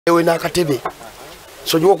ewe nakatebe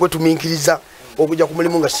so nyo kwetuminkiriza okuja ku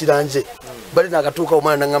mulimu nga siranze bali nakatuuka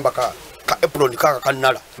omwana nangamba ka apron kaka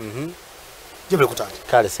kanala jebele kutata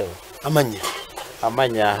kale sewa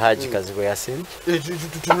amanya Haji Kazibwe Yasin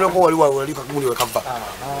tunuleko wali kakuli we kava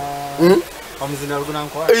omuzina luguna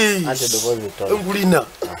nko ate dobozi to ngulina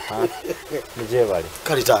mjebali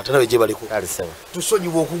kale tata nawe jebali ko kale sewa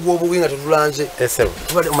tusonyiwa okugwa obwinga tetulanze esewa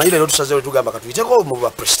tubali omanyire lero tusazewe tugamba katuyiteko mu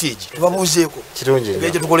prestige tubabuzeeko kirungi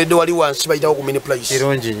ngeje tukoledde wali wansi bayitawo ku mini place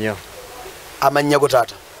kirungi nnyo amanya go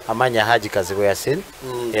tata amanya Haji Kazibwe Yasin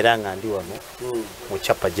era nga ndi wano mu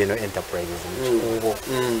Chapa General Enterprises mchikubo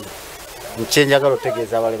mchenjagalo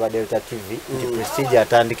tegeza abale ba Delta TV ndi prestige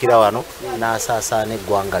atandikira wano n'asaasana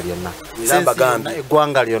eggwanga lyonna Zamba gambi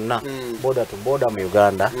eggwanga lyonna border to border mu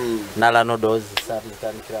Uganda nala nodos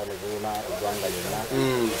atandikira wano eggwanga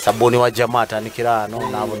lyonna sabuni wa jamaa atandikira wano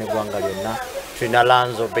n'abone eggwanga lyonna tulina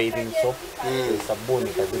Lanzo bathing soap sabuni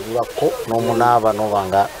kazigulako n'omunaaba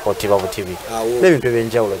n'obanga otiba butibi n'ebintu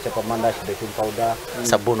ebyenjawulo Chapa mandash baking powder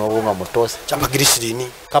sabuni obunga mutosi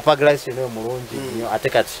Chapa glycerin mulungi nnyo ate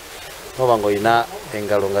kati nobango ina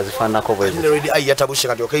engalo nga zifanako bwe zino ready ai yatabushe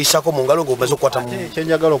kati okayisako mu ngalo ngo umaze kwata mu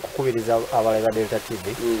chenjagalo kukubiriza abale ba Delta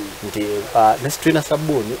TV nti nestrina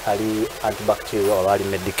sabuni ali antibacterial ali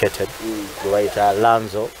medicated duwaita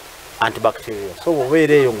Lanzo antibacterial so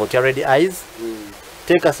weereyo ngo ready eyes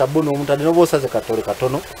teka sabuni omuntu adino bosaze katole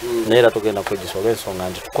katono neera tugenda kugisoba ensonga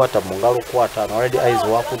nti tukwata mu ngalo kwata no ready eyes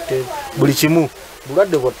wakutte buli kimu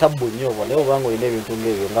bulwadde bwo tabu nnyo bone obango ine ebintu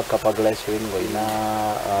ng'ebyo nga kapaglycerin ngo ina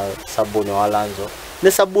sabuni wa Lanzo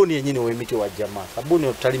ne sabuni yennyini w'emiti wa jamaa sabuni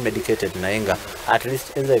otali medicated naye nga at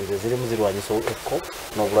least enzymes zirimu zirwanyisa ekko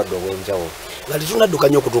n'obulwadde obw'enjawulo lali tunadduka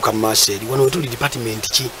nnyo okutuuka mu maaso eri wano wetuli department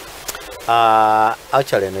ki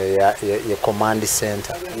actually no ye command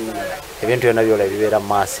center ebintu byonna byola bibeera mu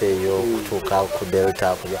maaso eyo kutuuka ku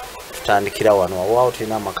Delta kuja tutandikira wano awo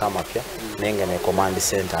tulina amaka amapya naye nga ne command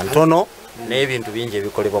center ntono n'ebintu bingi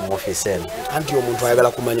ebikolebwa mu office eno anti omuntu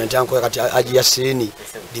ayagala kumanya nti anko kati Haji Yasin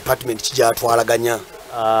department kijja atwalaganya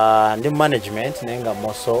ndi management naye nga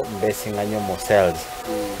moso mbesinga nnyo mu sales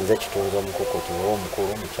nze kitunzi omukukuti omukulu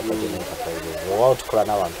mu Chapa General Enterprises owa tukola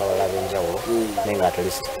n'abantu abalala b'enjawulo naye nga at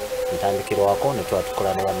least ntandikirwako ne tuba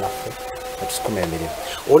tukola ne bannaffe netusikuma emirimu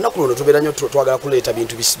olunaku luno tubeera nnyo twagala kuleeta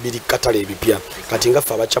bintu biri katale ebipya kati nga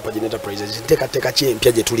ffe aba Chapa General Enterprises nteekateeka ki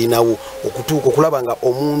empya gye tulinawo okutuuka okulaba nga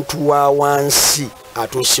omuntu wa wansi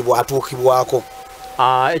atuukibwako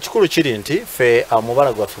ekikulu kiri nti ffe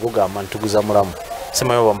mubala gwaffe gugamba ntuguza mulamu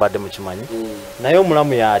simanyi oba mbadde mukimanyi naye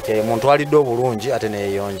omulamu y'atya omuntu alidde obulungi ate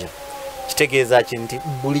neeyonja kitegeeza ki nti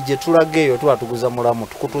buli gye tulaga eyo tuba tuguza mulamu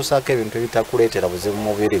tukutuusaako ebintu ebitakuleetera buzibu mu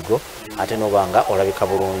mubiri gwo ate n'obanga olabika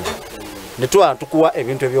bulungi ne tuba tukuwa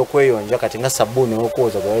ebintu ebyokweyonja kati nga sabbuuni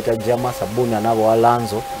ow'okwoza gwe bayita jama sabbuuni anaaba wa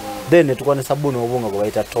Lanzo then ne tukuwa ne sabbuuni obunga gwe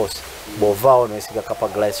bayita tosi bw'ovaawo n'osiga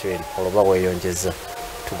kapaglycerin olwoba weeyonjeza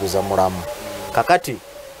tuguza mulamu kakati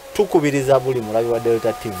tukubiriza buli mulabi wa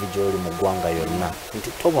Delta TV gy'oli mu ggwanga yonna nti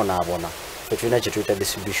tobonaabona tulina kye tuyita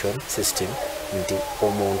distribution system nti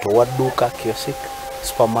omuntu owadduuka kiosk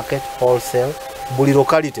supermarket wholesale buli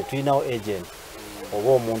locality tulinawo agent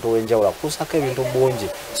oba omuntu ow'enjawulo akuusako ebintu bungi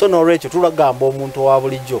so n'olwekyo tulagamba omuntu owa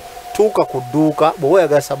bulijjo tuuka ku dduuka bw'oba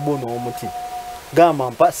oyagala sabbuuni ow'omuti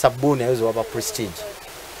gamba mpa sabbuuni ayoza waba prestige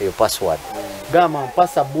eyo password gamba mpa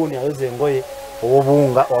sabbuuni ayoza engoye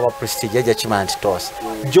obuunga waba prestige ajja kimanya nti tosi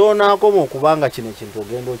gy'onaakoma okubanga kino ekintu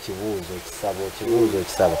ogenda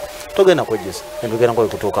okisaba togenda kwejjusa entugenda kwe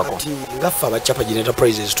kutuukako nga ffe aba Chapa General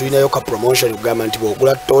Enterprises tulinayo ka promotion okugamba nti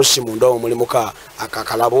bw'ogula tosi munda omwo mulimu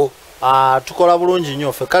akakalabo tukola bulungi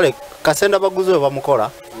nnyo ffe kale kasenda baguzi we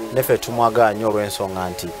bamukola neffe tumwagala nnyo olw'ensonga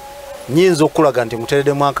nti nyinza okulaga nti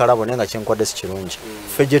mutereddemu akalabo naye nga kyenkwadde si kirungi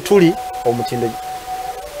ffe gye tuli omutindo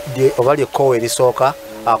oba lyekkowa erisooka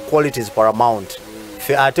quality is paramount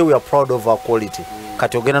fe ate we are proud of our quality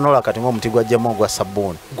kati ogenda nola kati ng'omuti gwa jamo gwa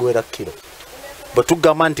sabbuuni guwera kilo bwe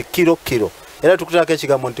tugamba nti kilo era tukutaako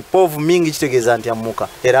ekigambo nti poovu mingi kitegeeza nti amuka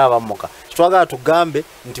era abamuka kitwagala tugambe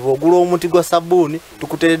nti bw'ogula omuti gwa sabbuuni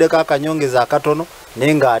tukutereddeko akanyongeza akatono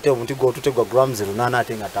naye nga ate omuti gw'otutegwa grams 8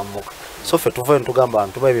 ate nga tamuka so ffe tuva netugamba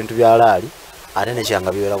abantu tuba ebintu bya laali ate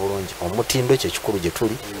nekyanga bibeera bulungi omutindo kyekikulu gye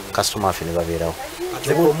tuli customer ffe ne babeerawo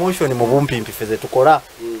promotion mu bumpimpi ffe ze tukola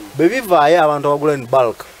bwe bivaayo abantu abagula in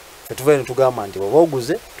bulk ffe tuva netugamba nti bw'oba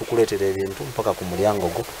oguze tukuleetera ebintu mpaka ku mulyango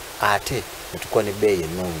gwo ate netukuwa ne bbeeyi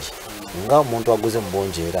ennungi nga omuntu aguze mu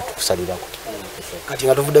bungi era tukusalirako kati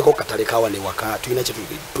nga tuvuddeko katale kawane waka tulina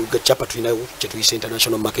Chapa tulina kyetuyisa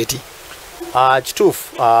international market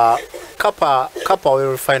kituufu Kappa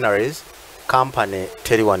Oil Refineries company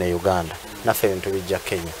teri wane Uganda naffe ebintu bijja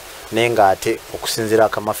Kenya nenga ate okusinzira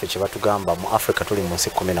akamafe kye batugamba mu Africa tuli mu nsi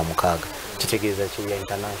 16 kitegeeza kiya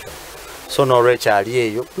international so n'olwekyo ali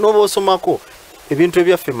eyo n'oba osomako ebintu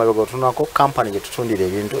ebyaffe mabega otunako company gye tutundira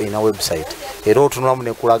ebintu ina website era otunulamu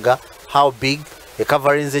ne kulaga how big e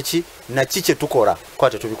covering ki na kiki tukola kwa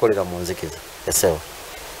tetubikolera mu nzikiza esewa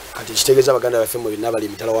kati kitegeeza baganda baffe mu binna bali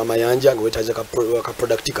mitala w'amayanja nga wetaaze ka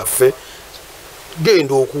product kaffe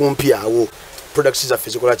genda okumpi awo products zaffe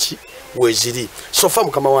zikola ki weziri so fa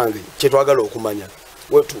mukama wange kyetwagala okumanya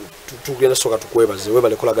tugenda soka tukwebaze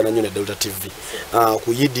webale kolagana nnyo ne Delta TV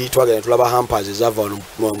ku yidi twagenda tulaba hampers ezava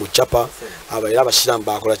mu chapa abayira abasiramu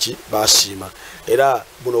bakola ki basiima era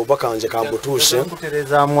buno obubaka nze kambutuuse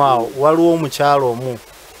kuterezaamu awo waliwo omukyalo omu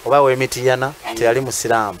oba w'emitiyana teyali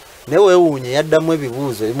musiraamu naye weewuunye yaddamu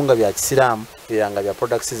ebibuuzo ebimu nga bya kisiraamu ebiranga bya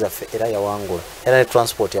products zaffe era yawangula era ne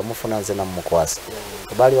transport yamufuna nze namukwasa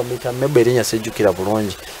baali bamuyita mmebe erinnya sejjukira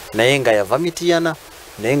bulungi naye nga yava mitiyana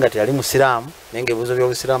naye nga teyali musiraamu naye nga ebibuuzo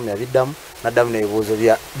by'obusiraamu yabiddamu naddamu n'ebibuuzo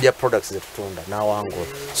bya products zetutunda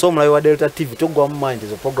n'awangula so omulabi wa Delta TV togwamu mind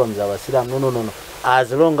ezo programs abasiraamu no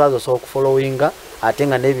as long as osobola okufollowinga ate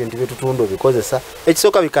nga n'ebintu byetutunda obikozesa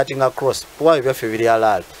ekisooka bikatinga cross kuba ebyaffe biri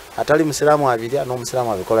alaali atali musiraamu abirya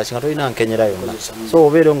n'omusiraamu abikola kinga tolina nkenyera yonna so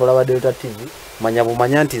obeere ng'olaba Delta TV manya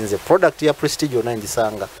bumanya nti nze product ya Prestige yonna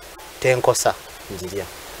ngisanga tenkosa njirya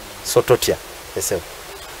so totya esewo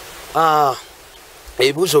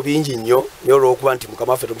ebibuuzo bingi nnyo naye olw'okuba nti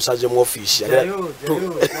mukama waffe tumusanze mu ofiisi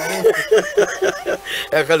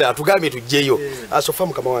kale atugambye tujjeyo asofa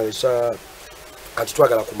mukama wange kati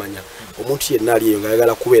twagala kumanya omuntu yenna ali eyo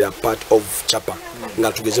ng'ayagala kubeera part of chapa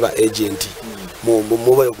nga tugeze ba agent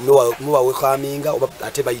mubawekaminga oba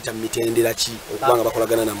ate bayita mitendera ki okuba nga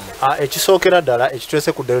bakolagana nammwe ekisookera ddala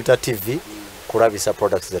ekitwese ku Delta TV kulabisa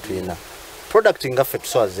products zetulina product ngaffe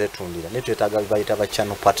tusobola zetundira ne twetaaga bayita ba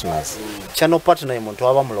channel partners channel partner muntu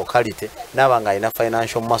aba mu locality n'aba nga alina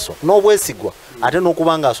financial muscle n'obwesigwa ate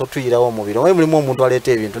n'okuba nga asotuyirawo omubiri oba mulimu omuntu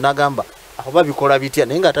aleeta ebintu n'agamba oba bikola bitya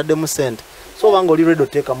naye ng'ataddemu ssente so oba nga oli ready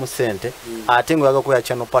oteekamu ssente ate ng'oyaga kuya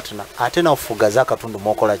channel partner ate nafugaza akatundu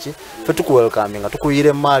mokola ki ffe tukuwelkaminga tukuyira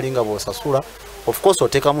emaali nga bw'osasula of course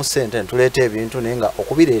oteekamu ssente netuleeta ebintu naye nga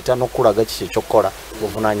okubireeta n'okulaga kiki ekyokukola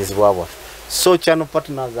buvunaanyizibwa bwaffe so channel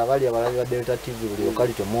partners abali abalabi ba Delta TV buli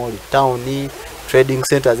locality moli town trading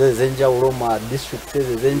centers ezenjawulo ma districts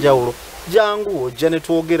ezenjawulo jangu ojja ne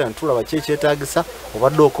twogera ntulaba kyetaagisa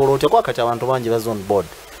obadde okola otya kwa kati abantu bangi baza on board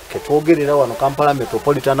ketwogerera wano Kampala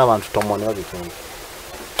metropolitan abantu tomone babitundu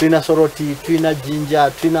tulina Soroti tulina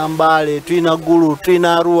Jinja tulina Mbale tulina Gulu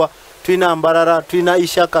tulina Arua tulina Mbarara tulina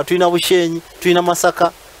Ishaka tulina Bushenyi tulina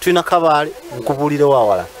Masaka tulina Kabale nkubulire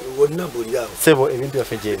wawala sebo ebintu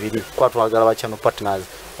byaffe gye biri kwa twagala ba channel partners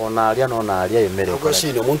onaalya n'onaalya emmere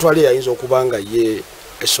okasini omuntu ali ayinza okuba nga ye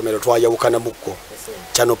essomero twayawukana mukko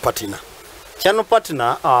channel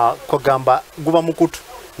partner kugamba guba mukutu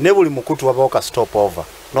ne buli mukutu wabawo ka stop over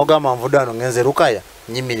n'ogamba nvudano ngenze Lukaya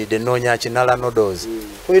nyimiridde nnoonya kinala noodles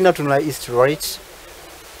tulina tunula east right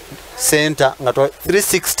center nga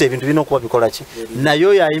 360 ebintu bino kuba bikola ki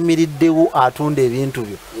nayo yayimiriddewo atunda ebintu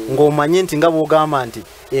byo ng'omanye nti nga bw'ogamba nti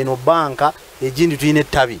eno banka egindi tulina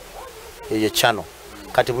ettabi eyo channel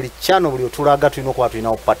kati buli channel buli otulaga tulina okuba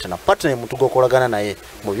tulinawo partner muntu gokolagana naye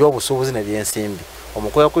mu byobusuubuzi nebyensimbi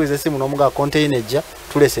omukoya kuyiza essimu n'omuga container ejja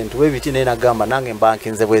tulese ntuwe ebiti naye nagamba nange mbanki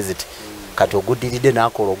nze bwe ziti kati oguddiridde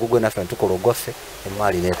n'akola ogugwe naffe ntukola ogwaffe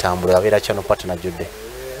emaali n'etambula abeera channel partner judde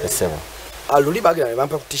esebo aluli bagenda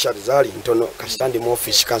bampa ku t-shirt zaali ntono kasitandi mu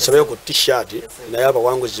office kansabeyo ku t-shirt naye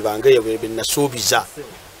abawanguzi bange bwe nasuubiza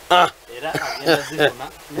era agenda zibona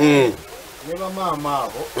ne bamaama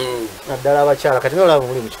abo naddala abakyala kati nolaba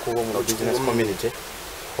muli mu kikubo mu business community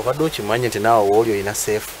obadde okimanyi nti naawe wooli olina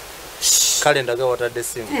safe kale ndaga watadde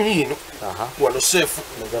essimu wano safe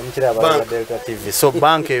muzamukira abalaba Delta TV so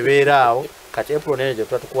bank ebeera awo kati April nene gye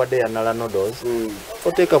tukuwadde ya nala noodles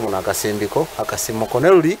oteeka muno akasimbiko akasimoko ne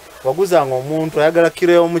luli waguzanga omuntu ayagala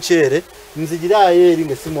kiro y'omuceere nzigiraayo eri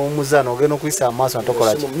ng'essimu omumuzaano ogenda okuyisa amaaso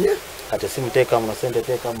natokola ki kati essimu teeka muno sente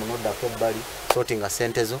teeka muno oddako ebbali soti nga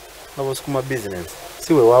sente zo nga bw'osukuma business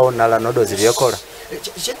si weewaawo nala noodles byekola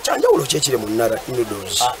kyanjawulo kyekiri mu nala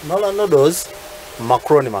noodles nala noodles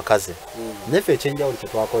macaroni makaze neffe ekyenjawulo kye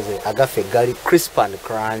twakoze agaffe gali crisp and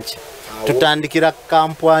crunch tutandikira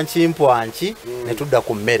kampwanki ne tudda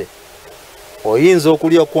ku mmere oyinza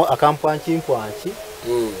okulya akampwanki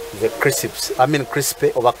the crisps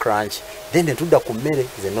crispy oba crunch then ne tudda ku mmere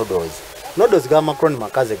ze noodles ga macaroni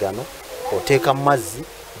makaze gano oteeka mu mazzi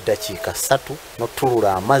dakiika 3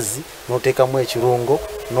 n'otulula amazzi n'oteekamu ekirungo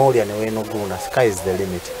n'olya ne weenoguna sky is the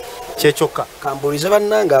limit kyekyoka kambuliza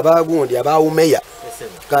bannanga abagundi abawumeya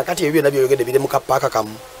kakati ebyo byonna byogedde biri mu kapaaka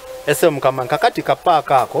kamu ese mukama kakati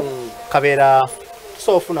kapaaka ako kabeera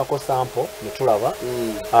tusofunako sample netulaba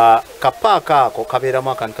kapaaka ako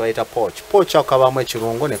kabeeramu akantu kabaita poch ako kabaamu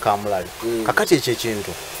ekirungo ne kamulali kakati ekyo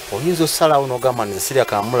ekintu oyinza osalawo n'ogamba nzisirya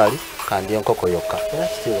kamulali kandi enkoko yokka era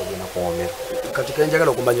kitiibagenda kuwomera kati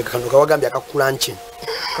kenjagala okumanya kano kawagambye akakulanchi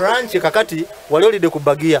crunch kakati wali olidde ku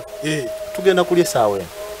bagiya tugenda kulya essaawa eno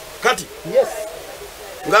kati yes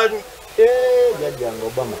ngani jajjanga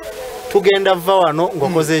Obama tugenda va wano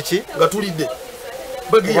ng'okoze eki nga tulidde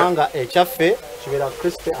bagiya kubanga ekyaffe kibeera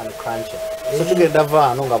crispy and crunchy so tugenda va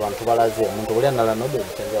wano ng'abantu balaze omuntu buli anala nodo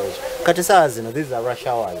ekitendyawo ekyo kati saa zino these are rush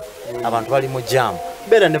hours abantu bali mu jam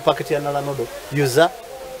beera ne paketi ya nala nodo yuza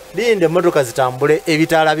linde emmotoka zitambule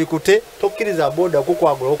ebitaala bikute tokkiriza boda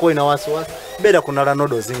kukwagula okoina wasiwasi beera kunala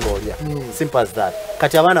nodo zingolya simple as that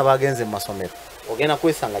kati abaana bagenze mu masomero ogenda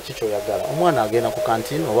kwesanga kiki oyagala omwana agenda ku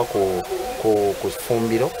kantini oba ku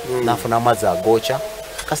fumbiro nafuna amazzi agokya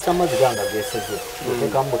kasita amazzi ganga geseze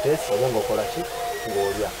oteekamu butesi oba ngaokola ki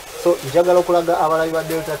ng'olya so njagala okulaga abalabi ba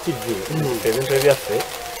Delta TV ebintu ebyaffe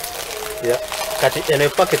kati eno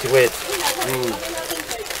epaketi bweti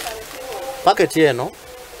paketi eno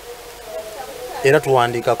era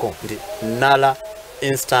tuwandiikako nti Nala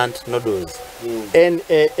instant noodles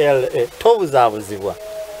NALA tobuzaabuzibwa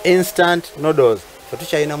instant noodles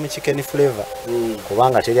tetukyalina mu chicken flavor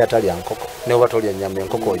kubanga teri atalya nkoko ne oba tolya nnyama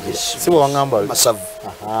enkoko ogira si bwe wangamba masavu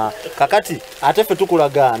kakati ate ffe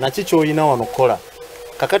tukulaga naki kyolina wano kukola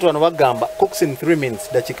kakati wano bagamba cooks in 3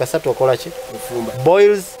 minutes dakika 3 okola ki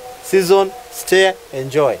boils season stir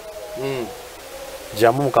enjoy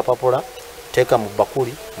jamu mukapapula teeka mu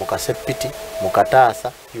bakuli mukasepiti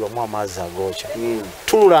mukataasa iwamu amazzi agokya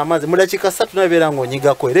tulula amazzi mu dakika 3 nabeera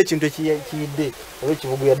ng'onyigako era ekintu ekiyidde oba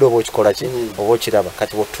ekivuguyadde oba okikola ki oba okiraba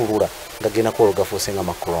kati bwotulula nga genako olwo gafuuse nga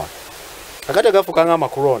macaroni kakati agafuuka nga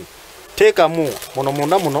macaroni teekamu muno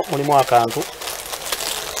munda muno mulimu akantu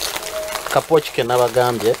kapochi ke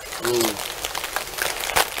nabagambye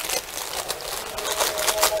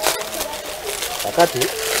kakati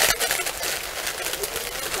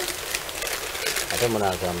ate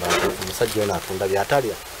munagamba omusajja ono atunda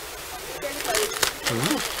byatalya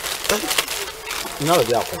nawe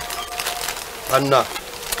byako anna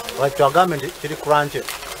wakyo agambe nti kiri crunchy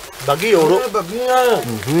bagiya olwo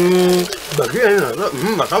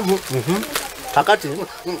masavu kakati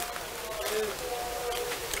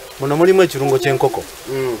muno mulimu ekirungo ky'enkoko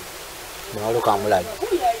mwalo kamulali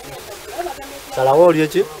salawo olyo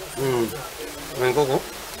ki enkoko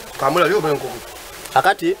kamulali oba enkoko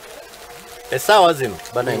kakati essaawa zino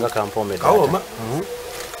banayenga kampomedde kawoma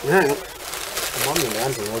omwami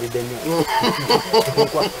nayanti ng'olidde nnyo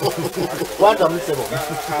kwata musebo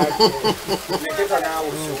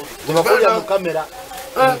gebakulya mu kamera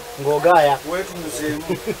ng'ogaaya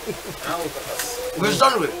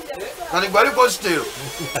wesanule kati gwaliko sitero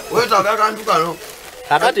wetaaga akantu kano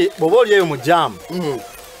kakati bw'oba oli eyo mu jamu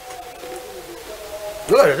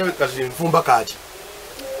kasi nfumba kati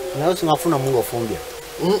naye singafunamu ng'ofumbya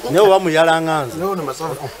naye oba muyalanganza neone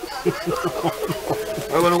masavu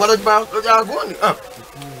kwatakyagoni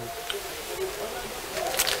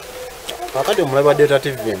kakati omulabi wa Delta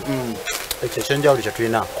TV ekyo ekyenjawulo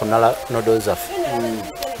kyetulina ku Nala noodles zaffe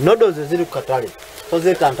noodles eziri ku katale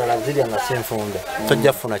tozeetantala zirya nga si nfumbe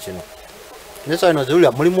tojja kufuna kino naye saa ino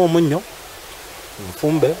ziwulira mulimu omunnyo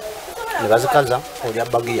nfumbe ne bazikaza olya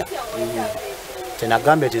bagiya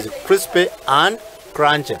kyenagambe it is crispy and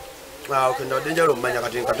crunchy ndabadde njala omumanya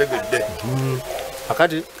kati nkategedde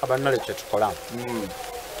kakati abannale kyetukola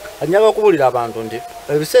anyaga okubuulira abantu nti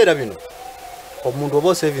ebiseera bino omuntu oba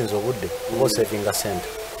osevinza obudde oba osevinga sente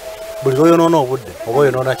buli lwoyonoona obudde oba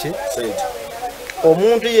oyonoona ki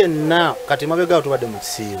omuntu yenna kati mabega tubadde mu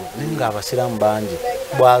kisiibo naye ng'abasiraamu bangi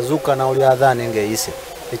bw'azuuka nawuli adhaani ng'eyise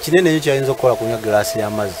ekinene ekyo kyayinza okukola kunywa giraasi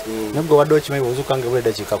y'amazzi naye gwe obadde okimanyi bw'ozuuka nga ebula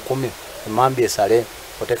eddakiika 10 emambi esale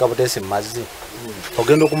oteeka buteesi mu mazzi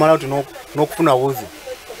ogenda okumala oti n'okufuna wuzi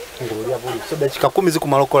ng'olya buli so dakiika 10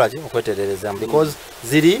 zikumala okukola ki okwetererezamu because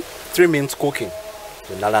ziri 3 minutes cooking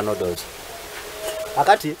the Nala noodles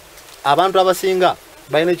akati abantu abasinga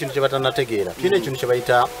balina ekintu kye batanategeera tulina ekintu kye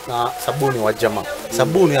bayita sabuuni wa jama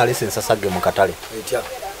sabuuni alese ensasage mu katale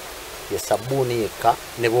ye sabuuni yekka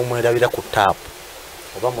ne bw'omwerabira ku taapu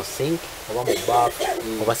oba mu sink oba mu baafu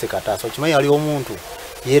oba sekataasa okimanyi ali omuntu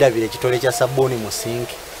yeerabira ekitole kya sabuuni mu sink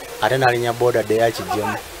ate n'alinya boda de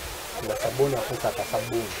yakijjemu nga sabuuni afuusa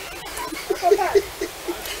akasabuuni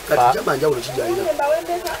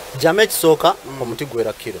jama ekisooka omuti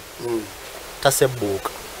gwera kiro tasebbuuka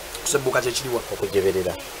kusebbuuka kyekiriwa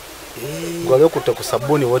okujeberera gwali okutte ku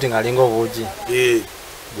sabuuni woti ng'alinga obuugi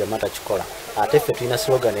jama takikola ate ffe tulina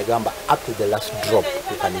slogan egamba up to the last drop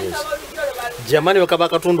you can use. Jamani wakaba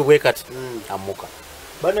katundu bwekati amuka.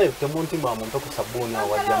 Bana temuntima muntu ku sabuni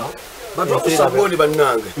awajama. Batu ku sabuni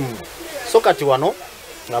bannange. So kati wano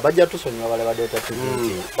abajja tusonyiwa bale badde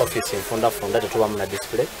tatubiti office enfunda tetuba muna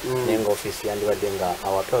display nenga office yandibadde nga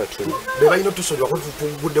awapewe tuli. Bebalina tusonyiwa ko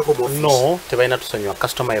tuguddeko mu office. No, tebalina tusonyiwa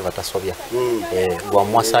customer eva tasobya. Gwa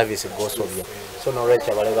mwa service go sobya. So no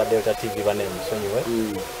recha bale ba Delta TV bane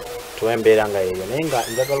musonyiwe. Tuwembeera nga eyo nenga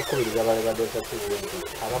njagala kubiriza bale ba Delta TV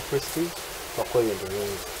aba prestige bakwe ebintu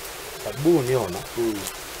bingi. Sabuni ono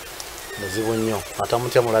muzibu nnyo ate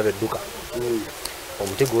mutya mulabe edduka.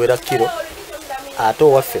 Omuti guwera kilo ate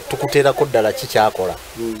owaffe tukuteerako ddala kikyakola.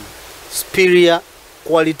 Superior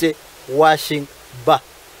quality washing bar.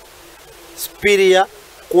 Superior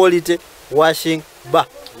quality washing bar.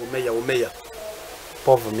 Umeya.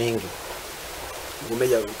 Povu mingi.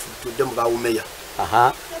 Umeya tudemu ba umeya.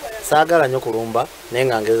 Aha. Saagala nnyo kulumba naye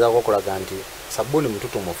nga ngezaako okulaga nti sabuni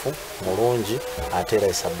mututumufu mulungi ate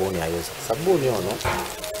era sabuni ayoza. Sabuni ono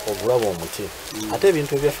ogulaba omuti ate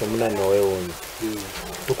ebintu ebyaffe munanne oweewuunyi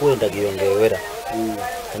tukuwa endagiro ng'ewera.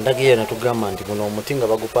 Endagiro eno tugamba nti guno omuti nga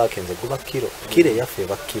bagupaakinze guba kilo eyaffe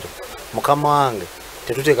eba kilo. Mukama wange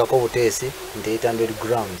tetuteekako buteesi nti 800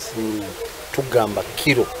 grams tugamba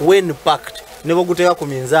kilo when packed. Ne baguteeka ku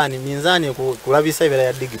minzaani kulabisa ebera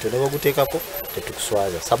ya digital ne baguteekako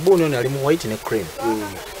tetukuswaza. Sabuni ono ali mu white ne cream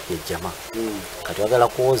yejjama. Kati wagala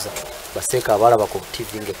kuwoza baseeka abalaba ku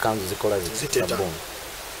TV ng'ekkanzu zikola sabuni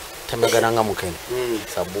temagana nga mukene.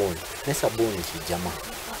 Sabuni ne sabuni kijjama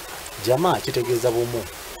jama kitegeeza bumu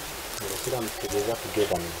ekiramu kitegeeza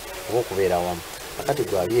tugevani oba okubeera wamu. Akati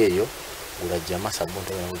gwali eyo gula jama sabuni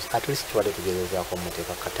tegeeza at least tubadde tugezezaako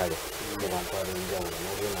muteeka katale mu bantu ab'enjawulo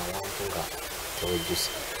n'obeera awantu nga tewejjusa.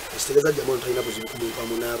 Ekitegeeza jama ono talina buzibu ku muntu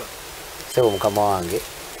amunaaba. Sebo mukama wange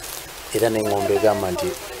era n'engombe egamba nti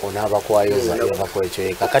onaaba kwayoza eva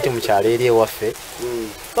kwekyo. Kakati mukyalo eri ewaffe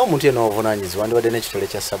n'omuntu yenna obuvunaanyizibwa ndibadde n'ekitole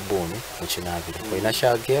kya sabbuuni mukinaabire. Olina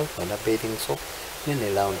shagel, olina bathing soap ne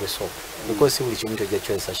laundry soap because si buli kimu tojja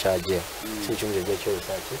kukozesa shagel, si kimu tojja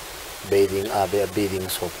kukozesa bathing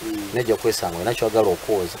soap. Nejja kwesanga olina kyagala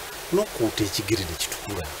okwoza n'okuuta ekigere ne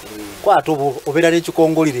kitukula. Kwate obeera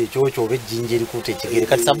n'ekikongoliro ekyokyo oba ejjinja erikuuta ekigere.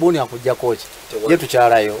 Kati sabbuuni akuggyako ki? Ye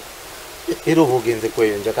tukyalayo era oba ogenze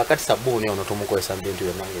kweyonja. Kakati sabbuuni ono tumukozesa bintu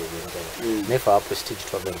byonna ng'ebintu. Naye ffe prestige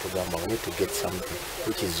twagala tugamba we need to get something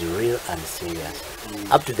which is real and serious.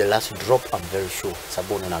 Up to the last drop I'm very sure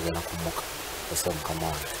sabbuuni ono agenda kumuka. Ese mukama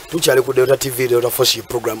wange. Tukyali ku Delta TV Delta Force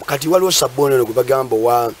program. Kati waliwo sabbuuni ono gwe bagamba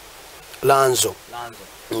wa Lanzo.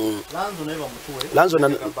 Lanzo naye bamutuwe. Lanzo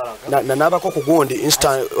n'abako ku gundi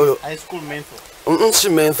instant oyo. High school menthol. Si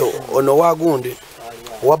menthol ono wa gundi.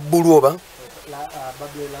 Wa bbulu oba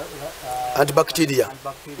antibacteria.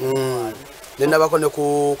 Nenabako ne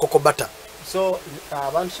ku kokobata. So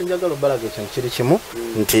abantu sinjagala obalaga ekintu kiri kimu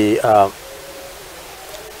nti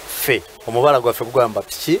ffe omubala gwaffe kugamba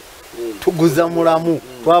piki tuguza mulamu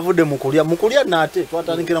twavudde mukulya nate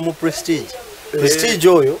twatandikira mu prestige. Prestige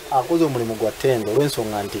oyo akoze omulimu gwa ttendo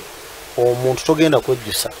olw'ensonga nti omuntu togenda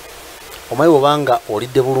kwejjusa. Omayi bw'obanga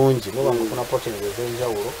olidde bulungi n'obanga ofuna protein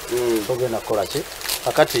ez'enjawulo togenda kukola ki.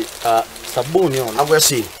 Kakati sabbuuni ono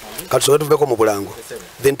agwesiini kati sobe tuveko mu bulango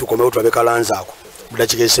then tukomewo tulabe kalanza ako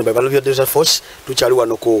budakika esemba balo bya Delta Force tukyali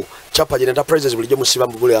wano ku Chapa Enterprises bulijjo musiba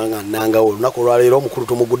mbulanga nangawo olunaku olwaleero omukulu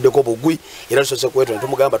tumuguddeko bugwi era tusoose kwetona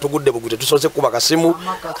tumugamba tugudde bugwi tetusoose kuba kasimu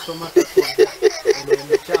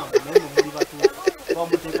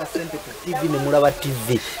TV ne mulaba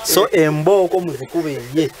TV so embooko muzikube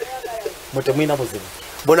ye mutemwina buzibu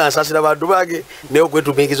bona asasira bantu bage naye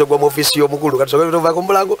okwetumikizo gwa office y'omukulu kati sobe tuvaako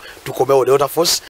mulango tukomewo Delta Force